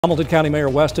Hamilton County Mayor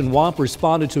Weston Wamp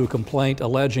responded to a complaint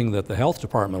alleging that the health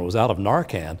department was out of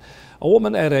Narcan. A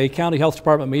woman at a county health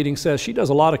department meeting says she does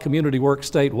a lot of community work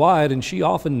statewide and she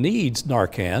often needs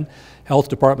Narcan. Health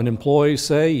department employees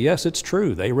say, yes, it's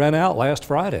true. They ran out last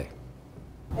Friday.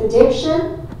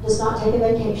 Addiction does not take a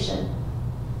vacation.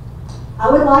 I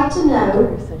would like to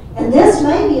know, and this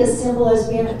may be as simple as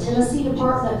being a Tennessee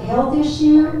Department of Health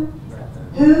issue,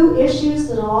 who issues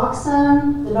the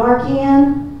naloxone, the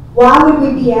Narcan? Why would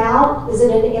we be out? Is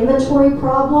it an inventory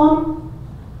problem?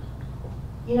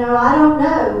 You know, I don't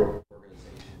know.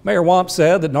 Mayor Wamp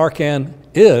said that Narcan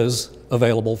is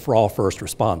available for all first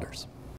responders.